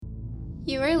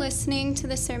You are listening to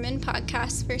the Sermon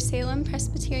Podcast for Salem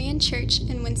Presbyterian Church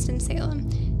in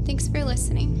Winston-Salem. Thanks for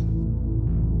listening.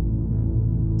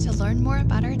 To learn more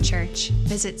about our church,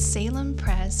 visit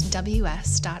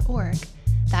salempresws.org.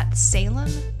 That's Salem,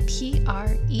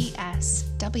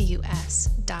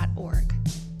 PRESWS.org.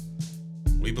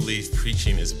 We believe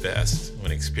preaching is best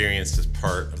when experienced as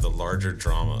part of the larger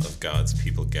drama of God's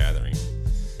people gathering.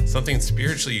 Something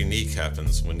spiritually unique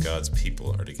happens when God's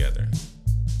people are together.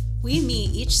 We meet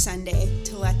each Sunday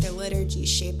to let the liturgy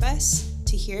shape us,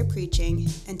 to hear preaching,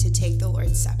 and to take the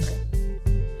Lord's Supper.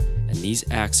 And these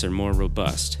acts are more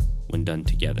robust when done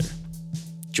together.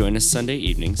 Join us Sunday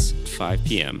evenings at 5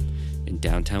 p.m. in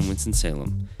downtown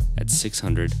Winston-Salem at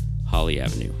 600 Holly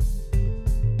Avenue.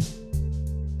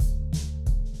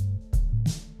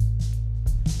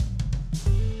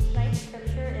 Tonight's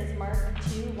scripture is Mark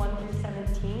 2,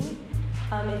 1-17.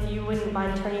 If you wouldn't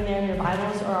mind turning there in your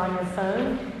Bibles or on your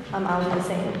phone, I'll do the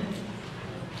same.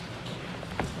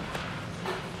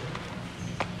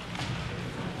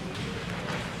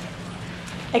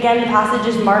 Again, the passage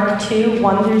is Mark 2,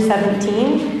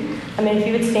 1-17. If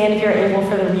you would stand if you're able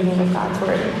for the reading of God's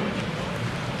Word.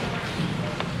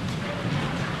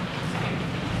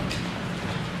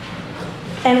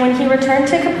 And when he returned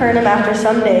to Capernaum after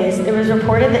some days, it was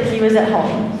reported that he was at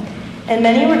home. And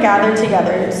many were gathered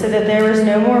together, so that there was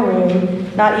no more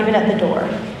room, not even at the door.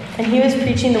 And he was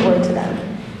preaching the word to them.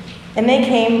 And they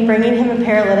came, bringing him a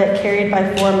paralytic carried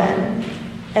by 4 men.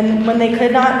 And when they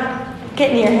could not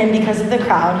get near him because of the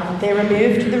crowd, they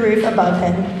removed the roof above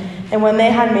him. And when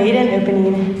they had made an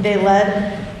opening, they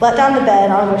let down the bed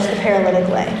on which the paralytic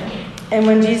lay. And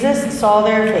when Jesus saw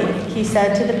their faith, he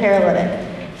said to the paralytic,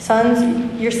 "Sons,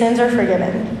 your sins are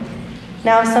forgiven."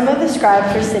 Now some of the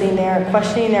scribes were sitting there,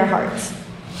 questioning their hearts.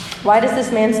 "Why does this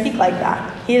man speak like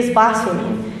that? He is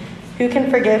blaspheming. Who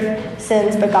can forgive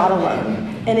sins but God alone?"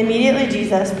 And immediately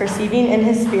Jesus, perceiving in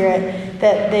his spirit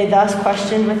that they thus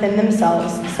questioned within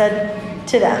themselves, said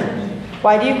to them,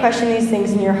 "Why do you question these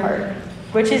things in your heart?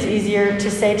 Which is easier,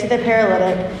 to say to the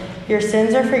paralytic, 'Your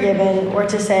sins are forgiven,' or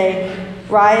to say,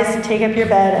 'Rise, take up your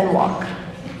bed and walk'?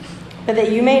 But that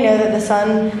you may know that the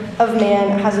Son of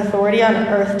Man has authority on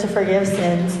earth to forgive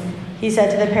sins," he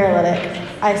said to the paralytic,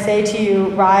 "I say to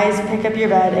you, rise, pick up your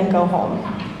bed, and go home."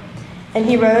 And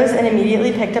he rose and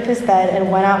immediately picked up his bed and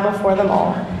went out before them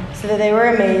all, so that they were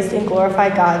amazed and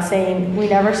glorified God, saying, "We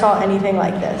never saw anything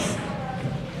like this."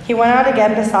 He went out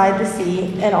again beside the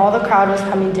sea, and all the crowd was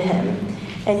coming to him,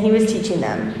 and he was teaching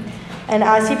them. And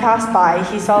as he passed by,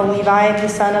 he saw Levi, the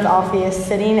son of Alphaeus,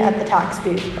 sitting at the tax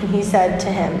booth, and he said to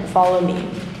him, "Follow me."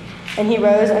 And he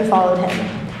rose and followed him.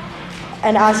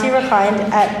 And as he reclined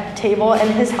at table in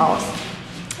his house,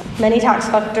 many tax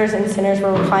collectors and sinners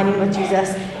were reclining with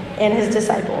Jesus and his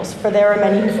disciples, for there were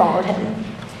many who followed him.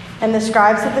 And the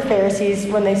scribes of the Pharisees,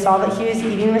 when they saw that he was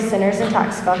eating with sinners and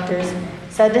tax collectors,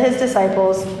 said to his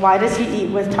disciples, "Why does he eat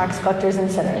with tax collectors and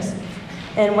sinners?"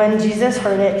 And when Jesus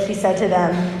heard it, he said to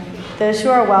them, "Those who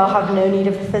are well have no need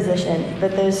of a physician,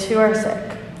 but those who are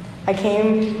sick. I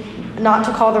came not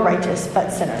to call the righteous,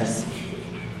 but sinners."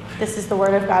 This is the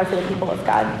word of God for the people of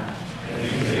God.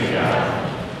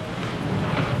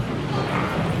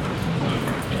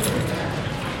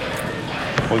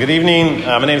 Well, good evening.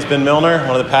 My name is Ben Milner,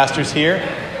 one of the pastors here,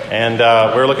 and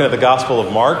we're looking at the Gospel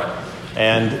of Mark.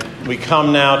 And we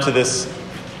come now to this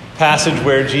passage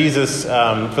where Jesus,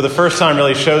 for the first time,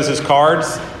 really shows his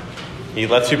cards. He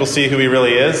lets people see who he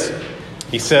really is.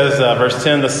 He says, verse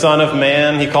 10, the Son of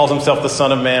Man. He calls himself the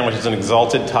Son of Man, which is an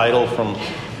exalted title from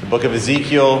the book of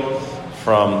Ezekiel,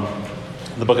 from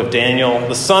the book of Daniel.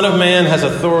 The Son of Man has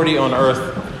authority on earth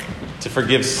to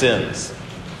forgive sins.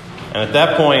 And at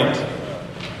that point,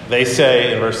 they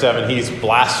say in verse 7, he's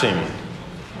blaspheming.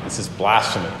 This is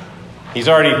blasphemy. He's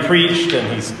already preached and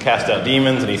he's cast out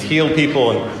demons and he's healed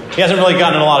people. And he hasn't really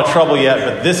gotten in a lot of trouble yet,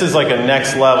 but this is like a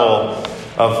next level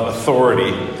of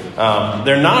authority.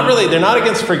 They're not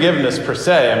against forgiveness per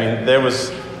se. There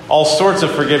was all sorts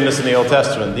of forgiveness in the Old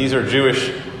Testament. These are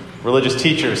Jewish religious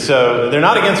teachers. So they're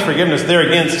not against forgiveness. They're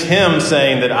against him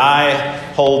saying that I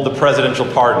hold the presidential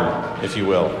pardon, if you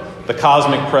will. The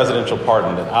cosmic presidential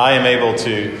pardon. That I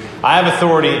have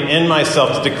authority in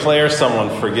myself to declare someone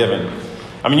forgiven.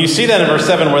 You see that in verse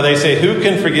 7 where they say, "Who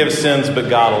can forgive sins but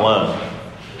God alone?"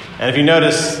 And if you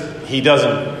notice, he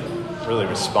doesn't really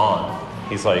respond.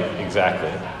 He's like, exactly.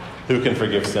 Who can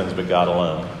forgive sins but God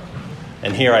alone?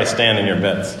 And here I stand in your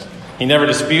midst. He never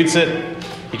disputes it.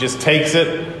 He just takes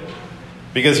it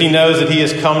because he knows that he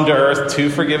has come to earth to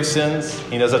forgive sins.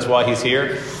 He knows that's why he's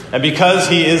here. And because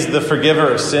he is the forgiver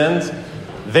of sins,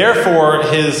 therefore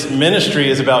his ministry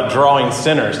is about drawing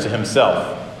sinners to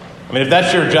himself. I mean, if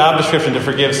that's your job description, to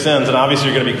forgive sins, then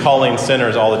obviously you're going to be calling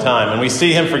sinners all the time. And we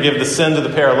see him forgive the sins of the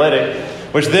paralytic,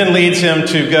 which then leads him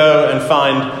to go and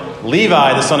find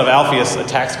Levi, the son of Alphaeus, a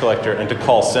tax collector, and to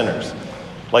call sinners.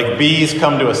 Like bees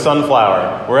come to a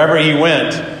sunflower. Wherever he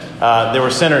went, there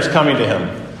were sinners coming to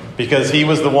him because he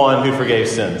was the one who forgave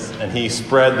sins. And he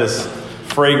spread this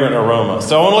fragrant aroma.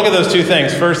 So I want to look at those two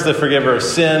things. First, the forgiver of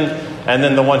sin, and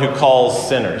then the one who calls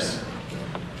sinners.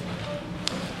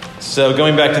 So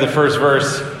going back to the first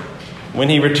verse, when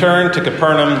he returned to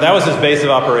Capernaum, that was his base of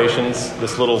operations,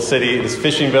 this little city, this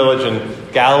fishing village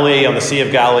in Galilee, on the Sea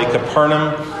of Galilee.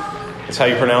 Capernaum is how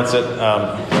you pronounce it.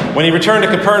 When he returned to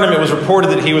Capernaum, it was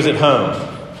reported that he was at home.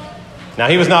 Now,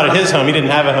 he was not at his home. He didn't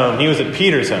have a home. He was at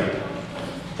Peter's home,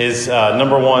 his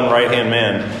number one right-hand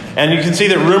man. And you can see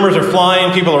that rumors are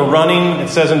flying. People are running. It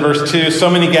says in verse 2, so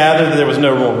many gathered that there was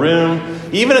no more room.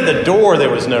 Even at the door,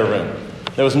 there was no room.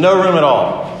 There was no room at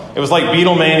all. It was like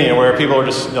Beatlemania, where people are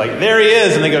just like, there he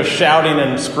is, and they go shouting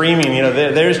and screaming,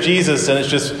 there's Jesus, and it's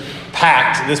just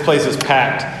packed. This place is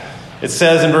packed. It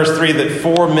says in verse 3 that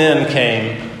 4 men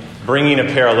came bringing a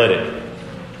paralytic.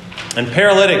 And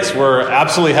paralytics were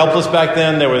absolutely helpless back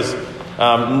then. There was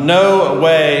no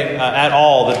way at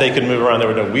all that they could move around. There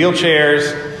were no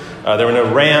wheelchairs. There were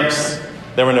no ramps.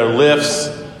 There were no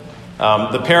lifts.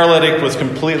 The paralytic was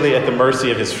completely at the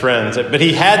mercy of his friends. But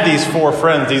he had these 4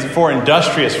 friends, these 4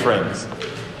 industrious friends.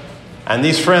 And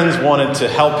these friends wanted to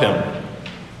help him.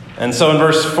 And so in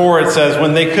verse 4 it says,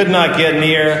 when they could not get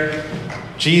near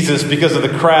Jesus because of the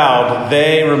crowd,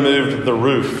 they removed the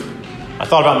roof. I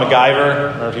thought about MacGyver.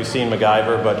 I don't know if you've seen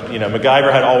MacGyver, but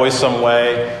MacGyver had always some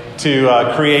way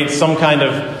to create some kind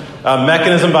of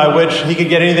mechanism by which he could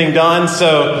get anything done.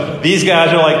 So these guys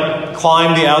are like,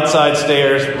 climb the outside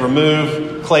stairs,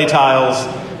 remove clay tiles,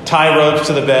 tie ropes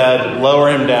to the bed, lower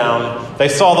him down. They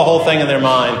saw the whole thing in their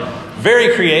mind.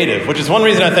 Very creative, which is one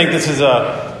reason I think this is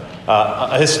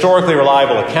a historically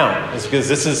reliable account, is because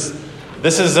this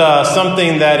is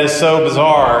something that is so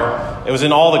bizarre. It was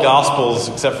in all the Gospels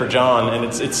except for John, and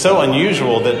it's so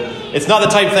unusual that it's not the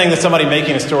type of thing that somebody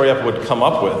making a story up would come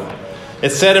up with. It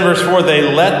said in verse 4,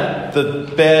 they let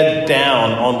the bed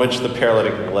down on which the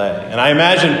paralytic lay. And I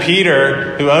imagine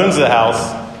Peter, who owns the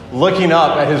house, looking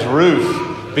up at his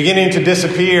roof, beginning to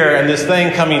disappear, and this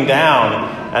thing coming down.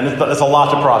 And it's a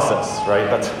lot to process, right?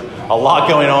 That's a lot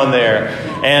going on there.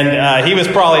 And he was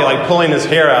probably like pulling his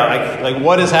hair out, like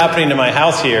what is happening to my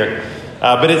house here?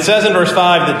 But it says in verse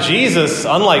 5 that Jesus,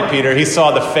 unlike Peter, he saw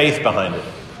the faith behind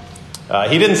it.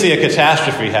 He didn't see a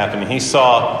catastrophe happening. He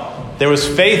saw there was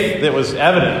faith that was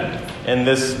evident in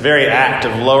this very act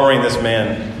of lowering this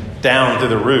man down through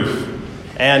the roof.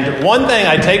 And one thing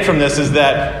I take from this is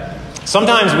that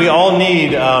sometimes we all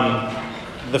need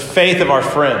the faith of our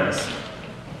friends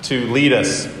to lead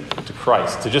us to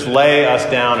Christ, to just lay us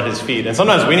down at his feet. And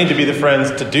sometimes we need to be the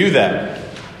friends to do that.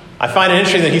 I find it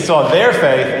interesting that he saw their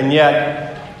faith, and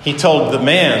yet he told the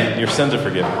man, your sins are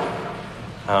forgiven.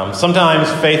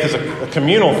 Sometimes faith is a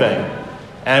communal thing.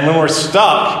 And when we're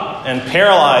stuck and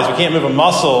paralyzed, we can't move a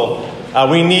muscle,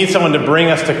 we need someone to bring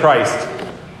us to Christ.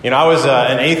 I was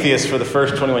an atheist for the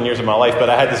first 21 years of my life, but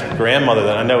I had this grandmother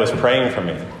that I know was praying for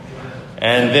me.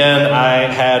 And then I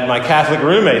had my Catholic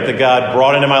roommate that God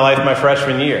brought into my life my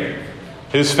freshman year,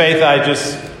 whose faith I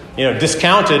just,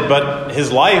 discounted, but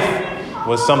his life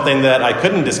was something that I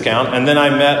couldn't discount. And then I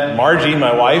met Margie,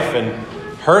 my wife, and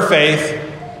her faith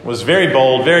was very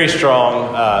bold, very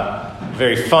strong,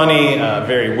 very funny,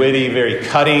 very witty, very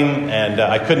cutting, and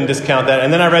I couldn't discount that.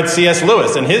 And then I read C.S.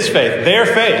 Lewis and his faith, their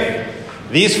faith.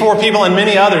 These 4 people and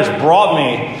many others brought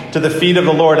me to the feet of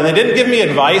the Lord. And they didn't give me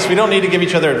advice. We don't need to give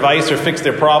each other advice or fix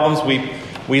their problems.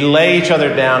 We lay each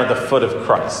other down at the foot of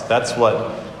Christ. That's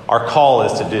what our call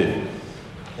is to do,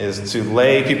 is to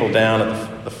lay people down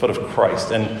at the foot of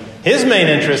Christ. And his main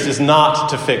interest is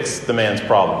not to fix the man's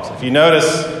problems. If you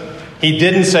notice, he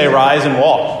didn't say, rise and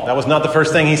walk. That was not the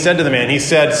first thing he said to the man. He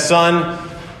said,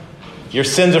 son, your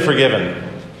sins are forgiven.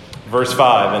 Verse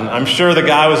 5. And I'm sure the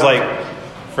guy was like,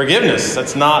 forgiveness,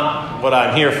 that's not what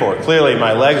I'm here for. Clearly,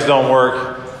 my legs don't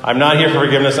work. I'm not here for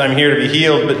forgiveness. I'm here to be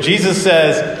healed. But Jesus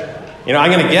says,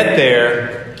 I'm going to get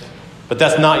there, but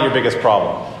that's not your biggest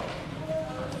problem.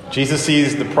 Jesus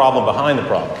sees the problem behind the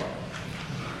problem.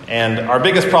 And our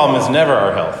biggest problem is never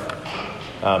our health.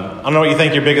 I don't know what you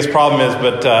think your biggest problem is,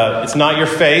 but it's not your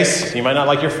face. You might not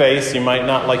like your face. You might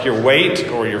not like your weight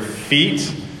or your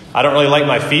feet. I don't really like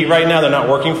my feet right now. They're not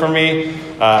working for me.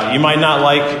 You might not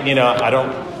like,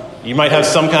 you might have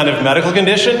some kind of medical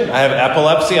condition. I have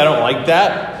epilepsy. I don't like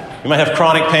that. You might have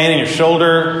chronic pain in your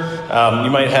shoulder. You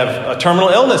might have a terminal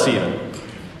illness even.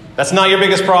 That's not your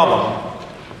biggest problem.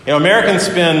 Americans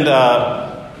spend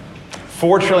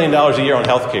 $4 trillion a year on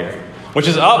healthcare, which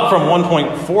is up from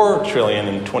 $1.4 trillion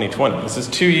in 2020. This is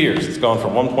 2 years. It's gone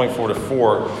from 1.4 to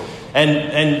 4.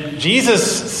 And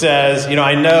Jesus says,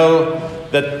 I know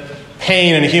that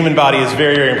pain in a human body is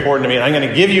very, very important to me. And I'm going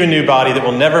to give you a new body that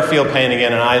will never feel pain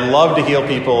again. And I love to heal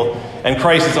people. And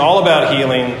Christ is all about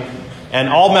healing. And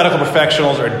all medical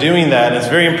professionals are doing that. And it's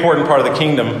a very important part of the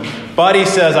kingdom. But he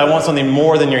says, I want something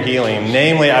more than your healing.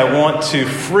 Namely, I want to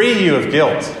free you of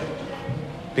guilt.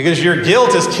 Because your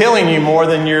guilt is killing you more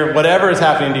than whatever is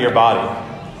happening to your body.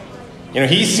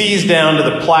 He sees down to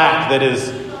the plaque that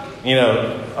is,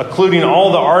 occluding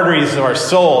all the arteries of our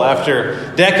soul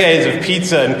after decades of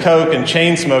pizza and Coke and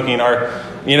chain smoking.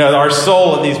 Our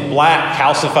soul at these black,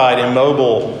 calcified,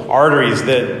 immobile arteries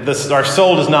that our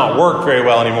soul does not work very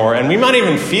well anymore. And we might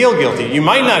even feel guilty. You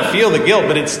might not feel the guilt,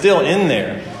 but it's still in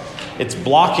there. It's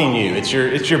blocking you. It's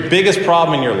your biggest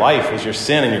problem in your life is your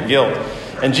sin and your guilt.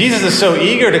 And Jesus is so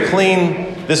eager to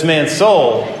clean this man's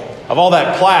soul of all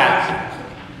that plaque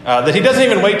that he doesn't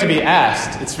even wait to be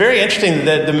asked. It's very interesting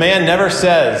that the man never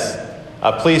says,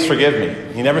 please forgive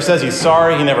me. He never says he's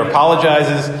sorry. He never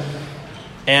apologizes.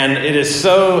 And it is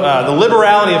so, the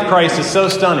liberality of Christ is so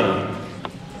stunning.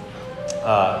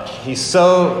 He's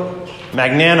so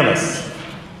magnanimous,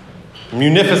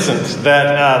 munificent,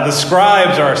 that the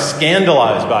scribes are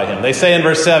scandalized by him. They say in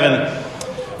verse 7,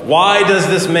 why does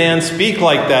this man speak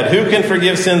like that? Who can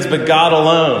forgive sins but God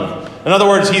alone? In other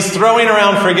words, he's throwing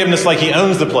around forgiveness like he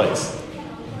owns the place.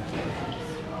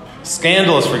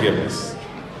 Scandalous forgiveness.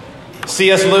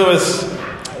 C.S. Lewis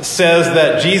says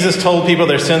that Jesus told people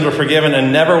their sins were forgiven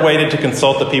and never waited to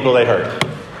consult the people they hurt.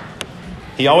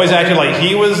 He always acted like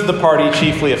he was the party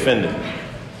chiefly offended.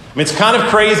 I mean, it's kind of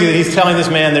crazy that he's telling this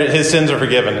man that his sins are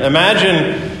forgiven.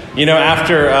 Imagine,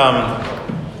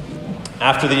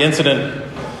 after the incident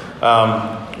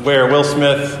where Will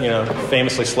Smith,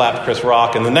 famously slapped Chris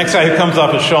Rock, and the next guy who comes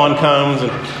up is Sean Combs.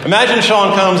 And imagine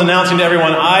Sean Combs announcing to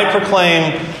everyone, I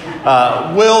proclaim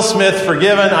Will Smith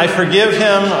forgiven. I forgive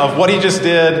him of what he just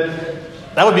did.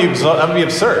 That would be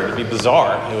absurd. It would be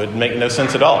bizarre. It would make no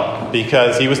sense at all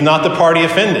because he was not the party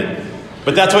offended.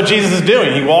 But that's what Jesus is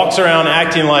doing. He walks around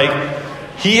acting like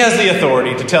he has the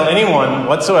authority to tell anyone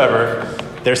whatsoever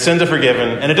their sins are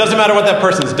forgiven. And it doesn't matter what that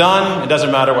person's done. It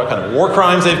doesn't matter what kind of war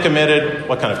crimes they've committed,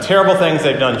 what kind of terrible things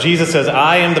they've done. Jesus says,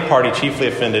 I am the party chiefly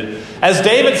offended. As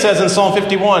David says in Psalm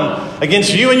 51,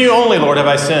 against you and you only, Lord, have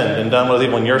I sinned and done what is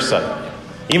evil in your sight.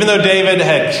 Even though David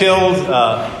had killed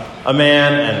a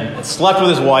man and slept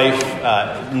with his wife,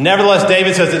 nevertheless,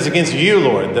 David says, it's against you,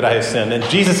 Lord, that I have sinned. And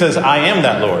Jesus says, I am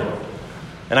that Lord,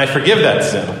 and I forgive that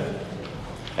sin.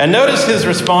 And notice his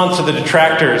response to the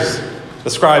detractors, the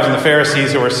scribes and the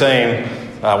Pharisees who were saying,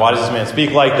 why does this man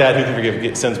speak like that? Who can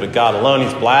forgive sins but God alone?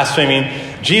 He's blaspheming.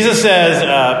 Jesus says,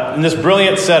 in this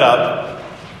brilliant setup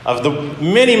of the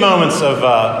many moments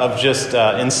of just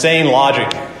insane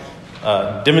logic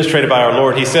demonstrated by our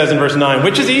Lord, he says in verse 9,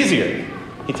 which is easier?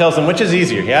 He tells them, which is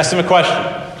easier? He asks them a question.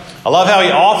 I love how he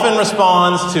often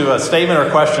responds to a statement or a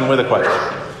question with a question.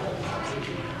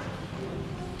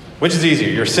 Which is easier?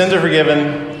 Your sins are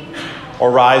forgiven, or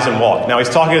rise and walk. Now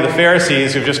he's talking to the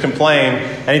Pharisees who've just complained,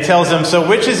 and he tells them, so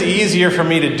which is easier for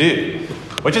me to do?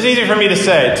 Which is easier for me to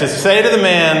say? To say to the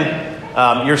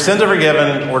man, your sins are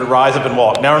forgiven, or to rise up and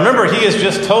walk? Now remember, he has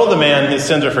just told the man his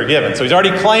sins are forgiven, so he's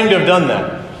already claimed to have done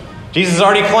that. Jesus has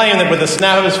already claimed that with the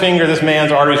snap of his finger, this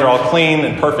man's arteries are all clean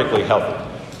and perfectly healthy.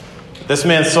 This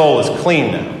man's soul is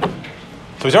clean now.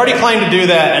 So he's already claimed to do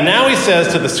that, and now he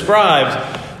says to the scribes,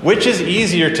 which is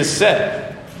easier to say?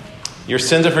 Your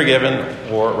sins are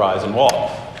forgiven, or rise and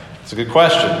walk? It's a good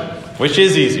question. Which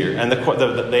is easier? And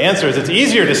the answer is it's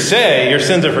easier to say your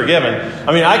sins are forgiven.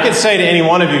 I mean, I could say to any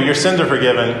one of you, your sins are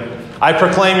forgiven. I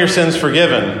proclaim your sins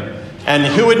forgiven. And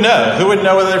who would know? Who would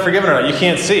know whether they're forgiven or not? You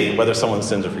can't see whether someone's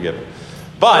sins are forgiven.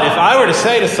 But if I were to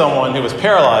say to someone who was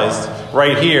paralyzed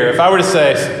right here, if I were to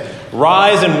say,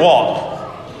 rise and walk,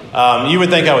 you would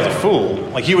think I was a fool.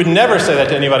 Like, you would never say that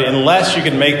to anybody unless you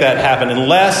could make that happen,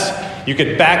 unless you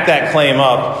could back that claim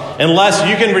up, unless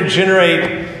you can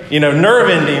regenerate, nerve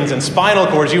endings and spinal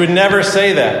cords. You would never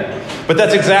say that. But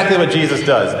that's exactly what Jesus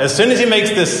does. As soon as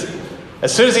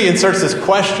he inserts this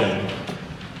question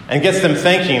and gets them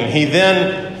thinking, he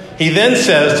then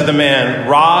says to the man,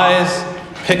 rise,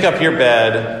 pick up your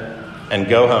bed, and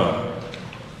go home.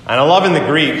 And I love in the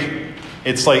Greek,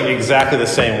 it's like exactly the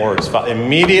same words.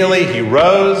 Immediately he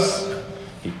rose,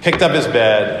 he picked up his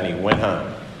bed, and he went home.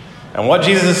 And what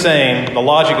Jesus is saying, the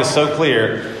logic is so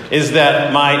clear, is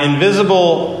that my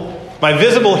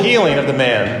visible healing of the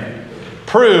man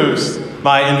proves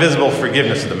my invisible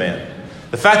forgiveness of the man.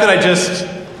 The fact that I just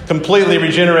completely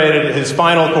regenerated his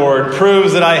spinal cord,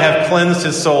 proves that I have cleansed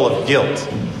his soul of guilt.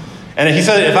 And he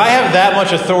said, if I have that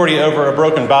much authority over a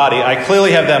broken body, I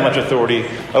clearly have that much authority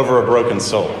over a broken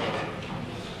soul.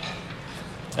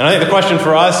 And I think the question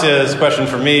for us is, the question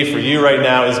for me, for you right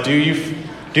now is, do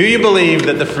you believe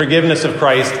that the forgiveness of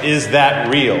Christ is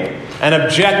that real and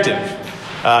objective?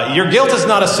 Your guilt is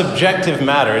not a subjective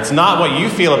matter. It's not what you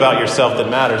feel about yourself that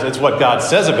matters. It's what God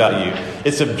says about you.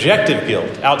 It's objective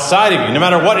guilt outside of you. No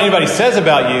matter what anybody says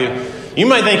about you, you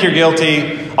might think you're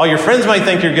guilty. All your friends might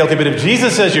think you're guilty. But if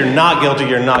Jesus says you're not guilty,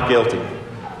 you're not guilty.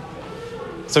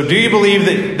 So do you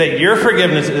believe that your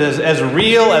forgiveness is as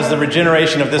real as the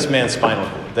regeneration of this man's spinal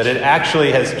cord? That it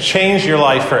actually has changed your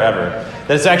life forever?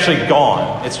 That it's actually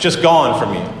gone? It's just gone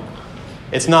from you.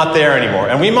 It's not there anymore.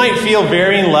 And we might feel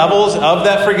varying levels of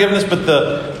that forgiveness, but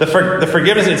the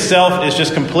forgiveness itself is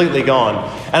just completely gone.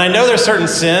 And I know there's certain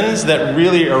sins that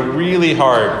really are really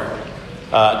hard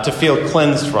to feel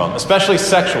cleansed from, especially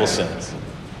sexual sins.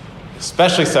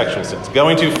 Especially sexual sins.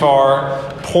 Going too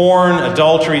far, porn,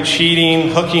 adultery,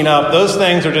 cheating, hooking up, those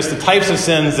things are just the types of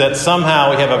sins that somehow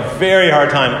we have a very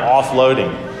hard time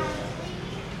offloading.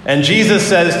 And Jesus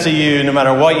says to you, no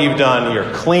matter what you've done,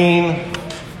 you're clean,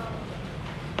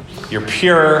 you're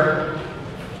pure,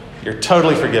 you're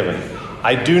totally forgiven.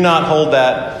 I do not hold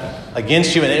that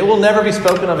against you, and it will never be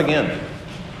spoken of again.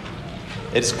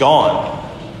 It's gone.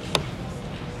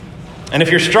 And if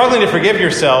you're struggling to forgive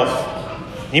yourself,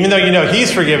 even though you know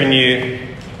he's forgiven you,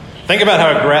 think about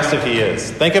how aggressive he is.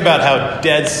 Think about how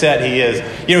dead set he is.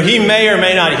 You know, he may or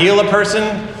may not heal a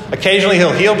person. Occasionally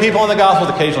he'll heal people in the gospel.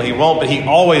 Occasionally he won't, but he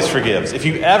always forgives. If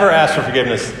you ever ask for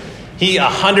forgiveness, he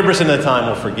 100% of the time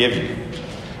will forgive you.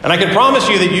 And I can promise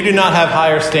you that you do not have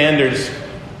higher standards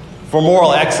for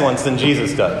moral excellence than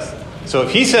Jesus does. So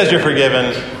if he says you're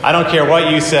forgiven, I don't care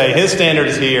what you say. His standard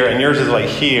is here and yours is like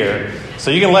here.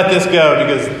 So you can let this go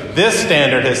because this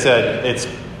standard has said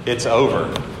it's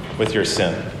over with your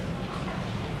sin.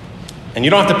 And you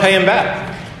don't have to pay him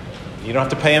back. You don't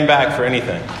have to pay him back for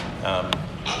anything.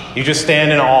 You just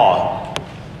stand in awe.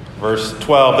 Verse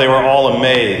 12, they were all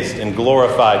amazed and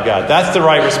glorified God. That's the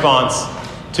right response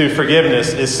to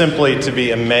forgiveness, is simply to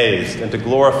be amazed and to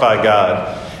glorify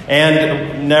God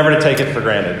and never to take it for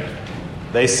granted.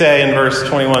 They say in verse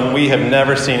 21, we have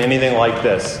never seen anything like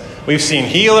this. We've seen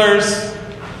healers.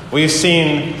 We've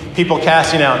seen people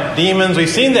casting out demons. We've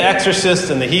seen the exorcists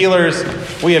and the healers.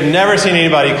 We have never seen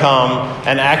anybody come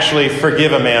and actually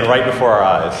forgive a man right before our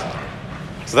eyes.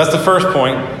 So that's the first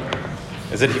point,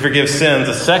 is that he forgives sins.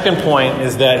 The second point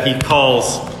is that he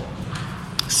calls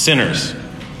sinners.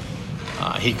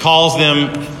 He calls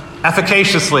them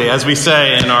efficaciously, as we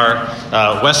say in our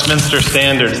Westminster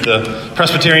Standards. The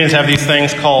Presbyterians have these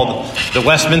things called the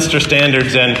Westminster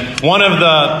Standards, and one of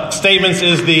the statements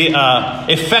is the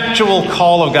effectual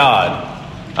call of God.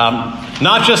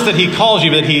 Not just that he calls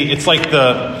you, but it's like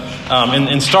the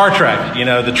in Star Trek, you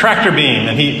know, the tractor beam,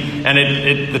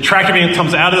 and the tractor beam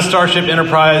comes out of the Starship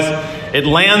Enterprise. It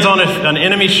lands on an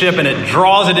enemy ship and it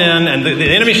draws it in, and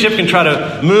the enemy ship can try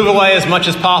to move away as much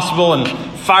as possible and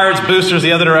fire its boosters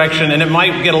the other direction, and it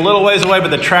might get a little ways away, but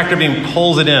the tractor beam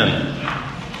pulls it in.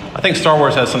 I think Star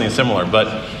Wars has something similar,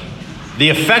 but the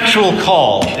effectual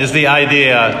call is the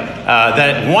idea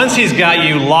that once he's got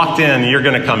you locked in, you're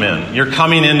going to come in. You're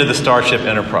coming into the Starship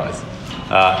Enterprise.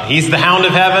 He's the hound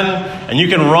of heaven, and you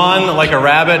can run like a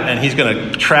rabbit, and he's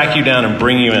going to track you down and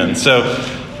bring you in. So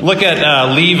look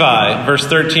at Levi, verse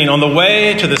 13. On the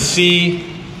way to the sea,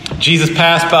 Jesus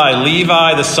passed by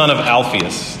Levi, the son of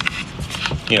Alphaeus.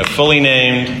 You know, fully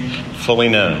named, fully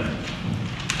known.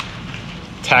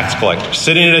 Tax collector,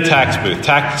 sitting at a tax booth.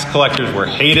 Tax collectors were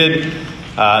hated.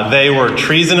 They were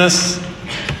treasonous.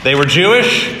 They were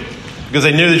Jewish because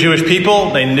they knew the Jewish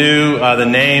people. They knew the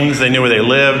names. They knew where they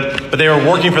lived. But they were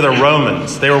working for the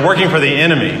Romans. They were working for the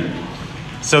enemy.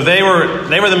 So they were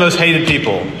the most hated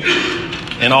people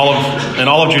in all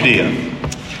of Judea.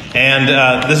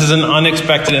 And this is an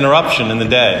unexpected interruption in the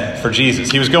day for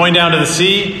Jesus. He was going down to the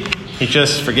sea. He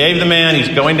just forgave the man. He's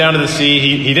going down to the sea.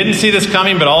 He didn't see this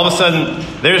coming, but all of a sudden,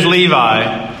 there's Levi.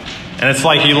 And it's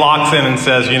like he locks in and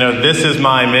says, you know, this is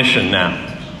my mission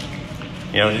now.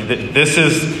 You know, this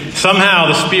is, somehow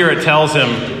the Spirit tells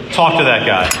him, talk to that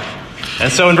guy.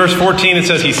 And so in verse 14, it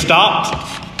says he stopped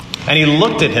and he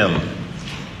looked at him.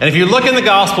 And if you look in the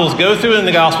Gospels, go through in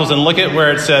the Gospels and look at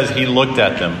where it says he looked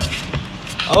at them.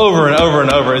 Over and over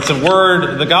and over. It's a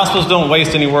word, the Gospels don't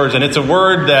waste any words, and it's a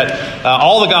word that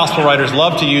all the Gospel writers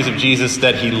love to use of Jesus,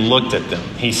 that he looked at them.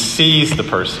 He sees the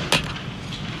person.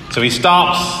 So he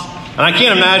stops, and I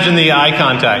can't imagine the eye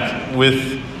contact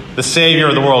with the Savior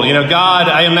of the world. You know, God,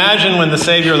 I imagine when the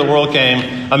Savior of the world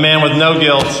came, a man with no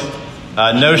guilt,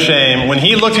 no shame, when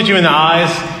he looked at you in the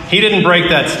eyes, he didn't break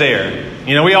that stare.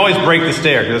 You know, we always break the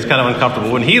stare because it's kind of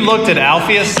uncomfortable. When he looked at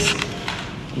Alphaeus,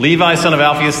 Levi, son of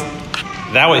Alphaeus,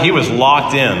 he was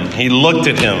locked in. He looked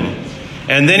at him.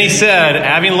 And then he said,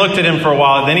 having looked at him for a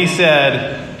while, then he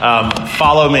said,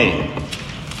 follow me.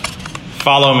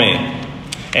 Follow me.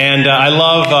 And I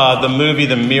love the movie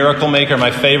The Miracle Maker,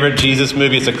 my favorite Jesus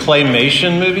movie. It's a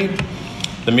claymation movie,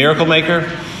 The Miracle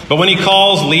Maker. But when he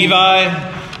calls Levi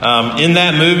in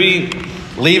that movie,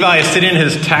 Levi is sitting in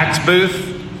his tax booth,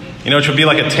 which would be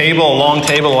like a table, a long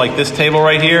table like this table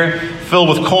right here, filled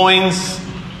with coins,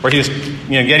 where he was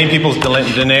getting people's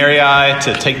denarii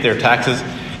to take their taxes.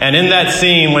 And in that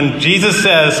scene, when Jesus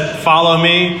says, follow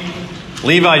me,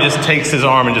 Levi just takes his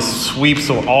arm and just sweeps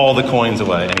all the coins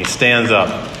away. And he stands up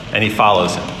and he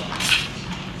follows him.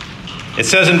 It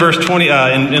says in verse 20,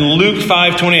 in Luke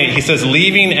 5:28, he says,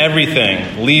 leaving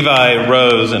everything, Levi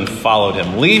rose and followed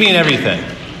him. Leaving everything.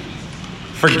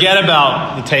 Forget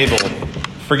about the table.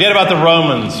 Forget about the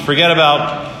Romans. Forget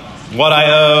about what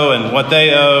I owe and what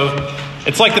they owe.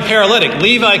 It's like the paralytic.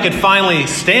 Levi could finally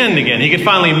stand again. He could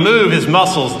finally move his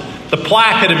muscles. The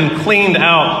plaque had been cleaned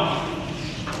out.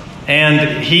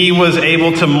 And he was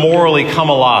able to morally come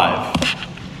alive.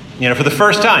 For the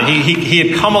first time, he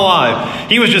had come alive.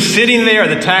 He was just sitting there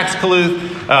at the tax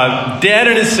booth, dead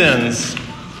in his sins.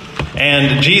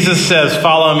 And Jesus says,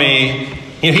 follow me.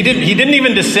 He didn't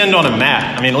even descend on a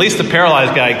mat. At least the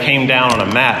paralyzed guy came down on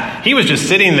a mat. He was just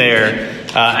sitting there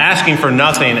asking for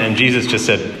nothing. And Jesus just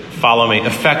said, follow me.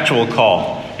 Effectual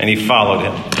call. And he followed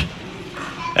him.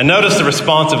 And notice the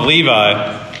response of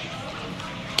Levi.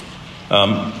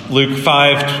 Luke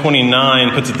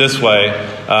 5:29 puts it this way.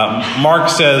 Mark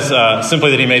says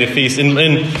simply that he made a feast. In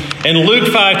Luke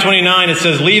 5:29 it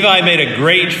says Levi made a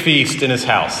great feast in his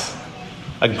house.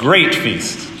 A great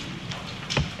feast.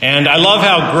 And I love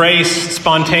how grace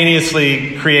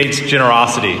spontaneously creates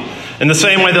generosity. In the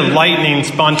same way that lightning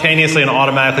spontaneously and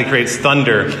automatically creates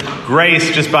thunder,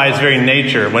 grace, just by its very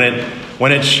nature,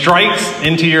 when it strikes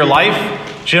into your life,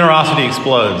 generosity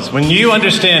explodes. When you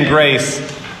understand grace,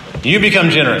 you become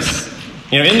generous.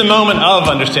 In the moment of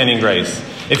understanding grace.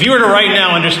 If you were to right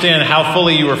now understand how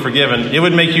fully you were forgiven, it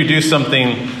would make you do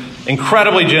something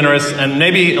incredibly generous and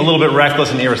maybe a little bit reckless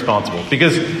and irresponsible.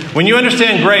 Because when you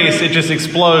understand grace, it just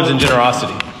explodes in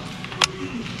generosity.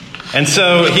 And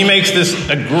so he makes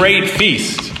a great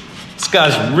feast. This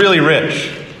guy's really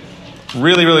rich,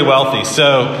 really, really wealthy.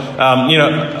 So,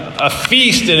 a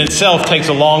feast in itself takes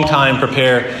a long time to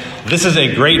prepare. This is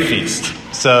a great feast.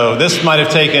 So this might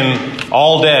have taken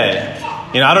all day.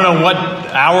 I don't know what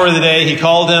hour of the day he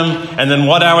called him and then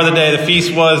what hour of the day the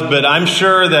feast was, but I'm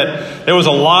sure that there was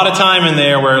a lot of time in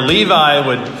there where Levi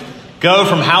would go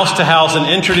from house to house and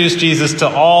introduce Jesus to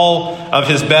all of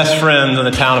his best friends in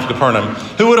the town of Capernaum,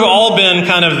 who would have all been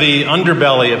kind of the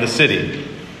underbelly of the city.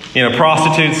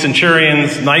 Prostitutes,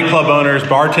 centurions, nightclub owners,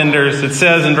 bartenders. It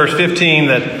says in verse 15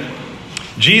 that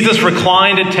Jesus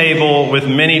reclined at table with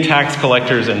many tax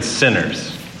collectors and sinners.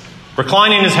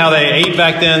 Reclining is how they ate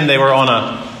back then. They were on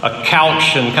a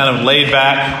couch and kind of laid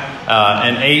back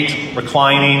and ate,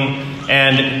 reclining.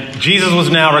 And Jesus was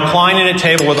now reclining at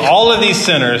table with all of these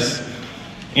sinners,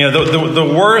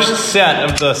 the worst set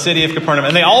of the city of Capernaum.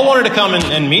 And they all wanted to come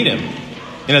and meet him.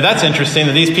 That's interesting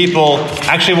that these people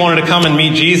actually wanted to come and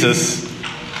meet Jesus.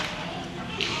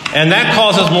 And that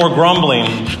causes more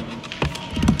grumbling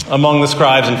among the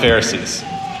scribes and Pharisees.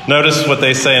 Notice what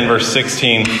they say in verse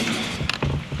 16.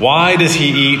 Why does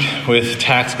he eat with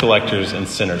tax collectors and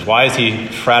sinners? Why is he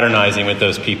fraternizing with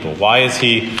those people? Why is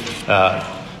he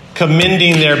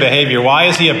commending their behavior? Why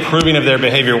is he approving of their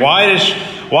behavior? Why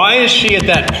is she at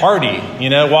that party?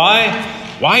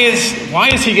 Why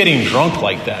is he getting drunk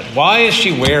like that? Why is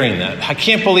she wearing that? I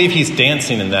can't believe he's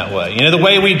dancing in that way. The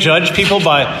way we judge people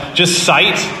by just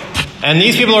sight. And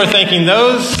these people are thinking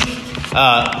those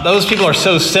people are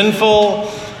so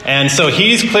sinful. And so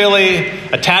he's clearly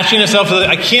attaching himself to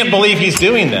I can't believe he's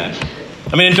doing that.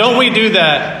 Don't we do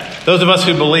that, those of us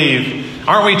who believe,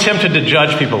 aren't we tempted to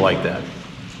judge people like that?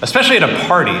 Especially at a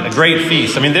party, a great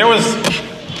feast.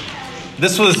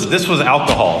 This was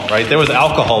alcohol, right? There was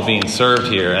alcohol being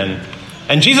served here.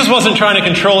 And Jesus wasn't trying to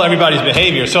control everybody's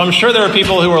behavior. So I'm sure there were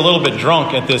people who were a little bit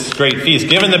drunk at this great feast,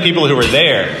 given the people who were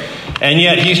there. And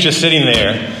yet he's just sitting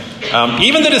there.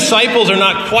 Even the disciples are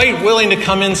not quite willing to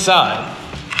come inside.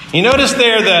 You notice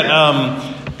there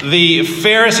that the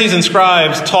Pharisees and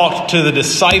scribes talked to the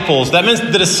disciples, that means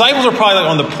the disciples are probably like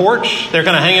on the porch. They're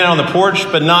kind of hanging out on the porch,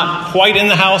 but not quite in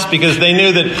the house, because they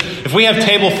knew that if we have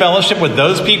table fellowship with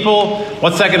those people,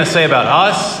 what's that going to say about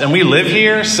us? And we live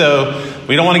here, so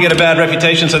we don't want to get a bad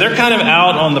reputation. So they're kind of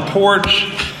out on the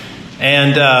porch,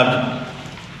 and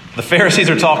the Pharisees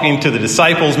are talking to the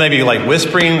disciples, maybe like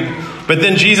whispering. But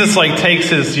then Jesus like takes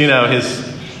his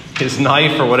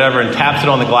knife or whatever and taps it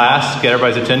on the glass to get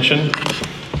everybody's attention.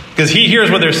 Because he hears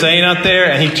what they're saying out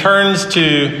there, and he turns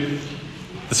to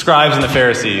the scribes and the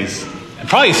Pharisees, and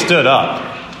probably stood up.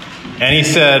 And he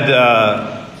said,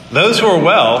 those who are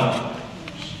well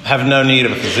have no need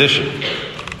of a physician,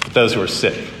 but those who are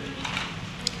sick.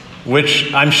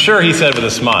 Which I'm sure he said with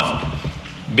a smile,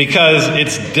 because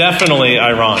it's definitely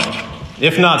ironic,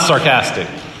 if not sarcastic.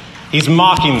 He's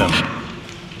mocking them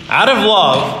out of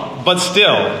love, but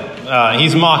still,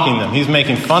 he's mocking them. He's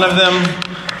making fun of them.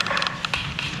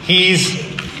 He's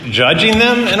judging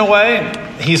them in a way.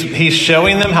 He's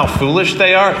showing them how foolish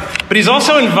they are. But he's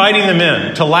also inviting them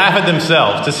in to laugh at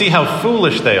themselves, to see how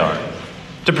foolish they are,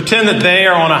 to pretend that they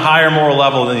are on a higher moral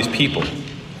level than these people.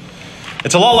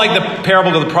 It's a lot like the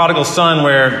parable of the prodigal son,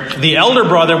 where the elder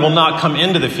brother will not come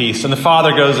into the feast, and the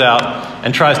father goes out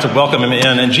and tries to welcome him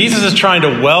in. And Jesus is trying to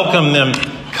welcome them.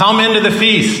 Come into the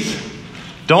feast.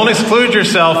 Don't exclude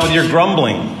yourself with your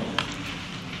grumbling.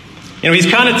 He's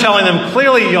kind of telling them,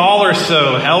 clearly y'all are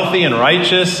so healthy and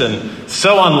righteous and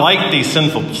so unlike these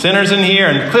sinful sinners in here,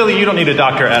 and clearly you don't need a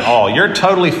doctor at all. You're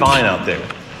totally fine out there.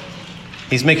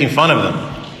 He's making fun of them.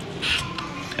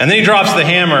 And then he drops the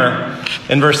hammer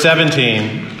in verse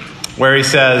 17, where he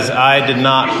says, I did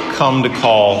not come to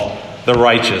call the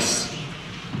righteous,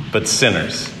 but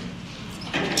sinners.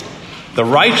 The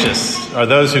righteous are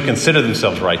those who consider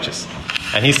themselves righteous.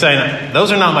 And he's saying,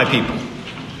 those are not my people.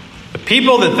 The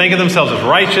people that think of themselves as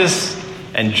righteous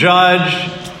and judge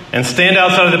and stand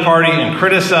outside of the party and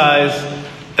criticize,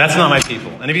 that's not my people.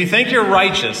 And if you think you're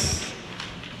righteous,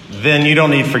 then you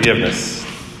don't need forgiveness.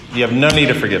 You have no need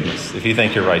of forgiveness if you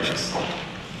think you're righteous.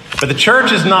 But the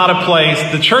church is not a place,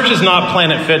 the church is not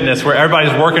Planet Fitness where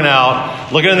everybody's working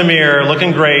out, looking in the mirror,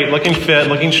 looking great, looking fit,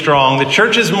 looking strong. The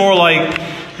church is more like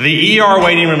the ER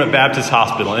waiting room at Baptist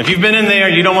Hospital. And if you've been in there,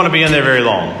 you don't want to be in there very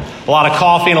long. A lot of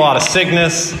coffee and a lot of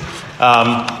sickness.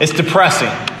 It's depressing.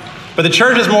 But the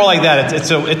church is more like that.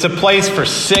 It's a place for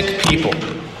sick people.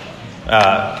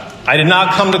 I did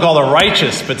not come to call the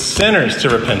righteous, but sinners to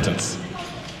repentance.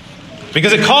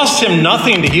 Because it cost him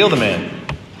nothing to heal the man.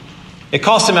 It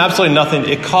cost him absolutely nothing.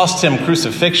 It cost him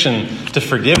crucifixion to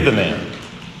forgive the man.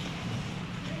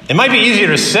 It might be easier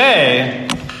to say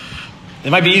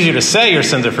your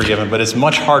sins are forgiven, but it's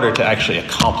much harder to actually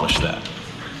accomplish that.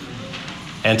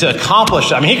 And to accomplish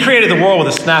that, he created the world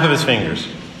with a snap of his fingers.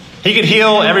 He could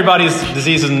heal everybody's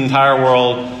diseases in the entire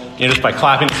world, just by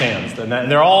clapping his hands. And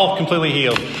they're all completely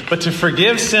healed. But to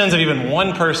forgive sins of even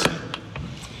one person,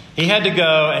 he had to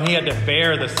go and he had to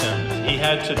bear the sins. He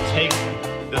had to take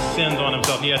the sins on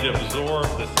himself. He had to absorb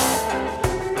the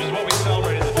sins, which is what we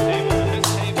celebrate at this table. And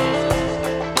this table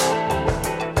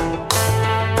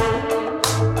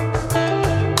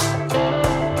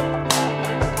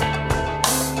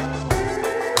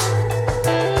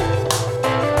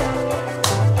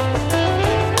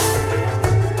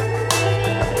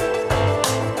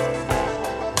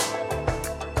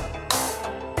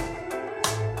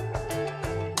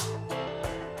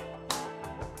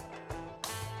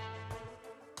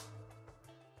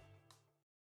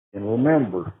And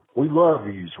remember, we love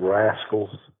you, rascals.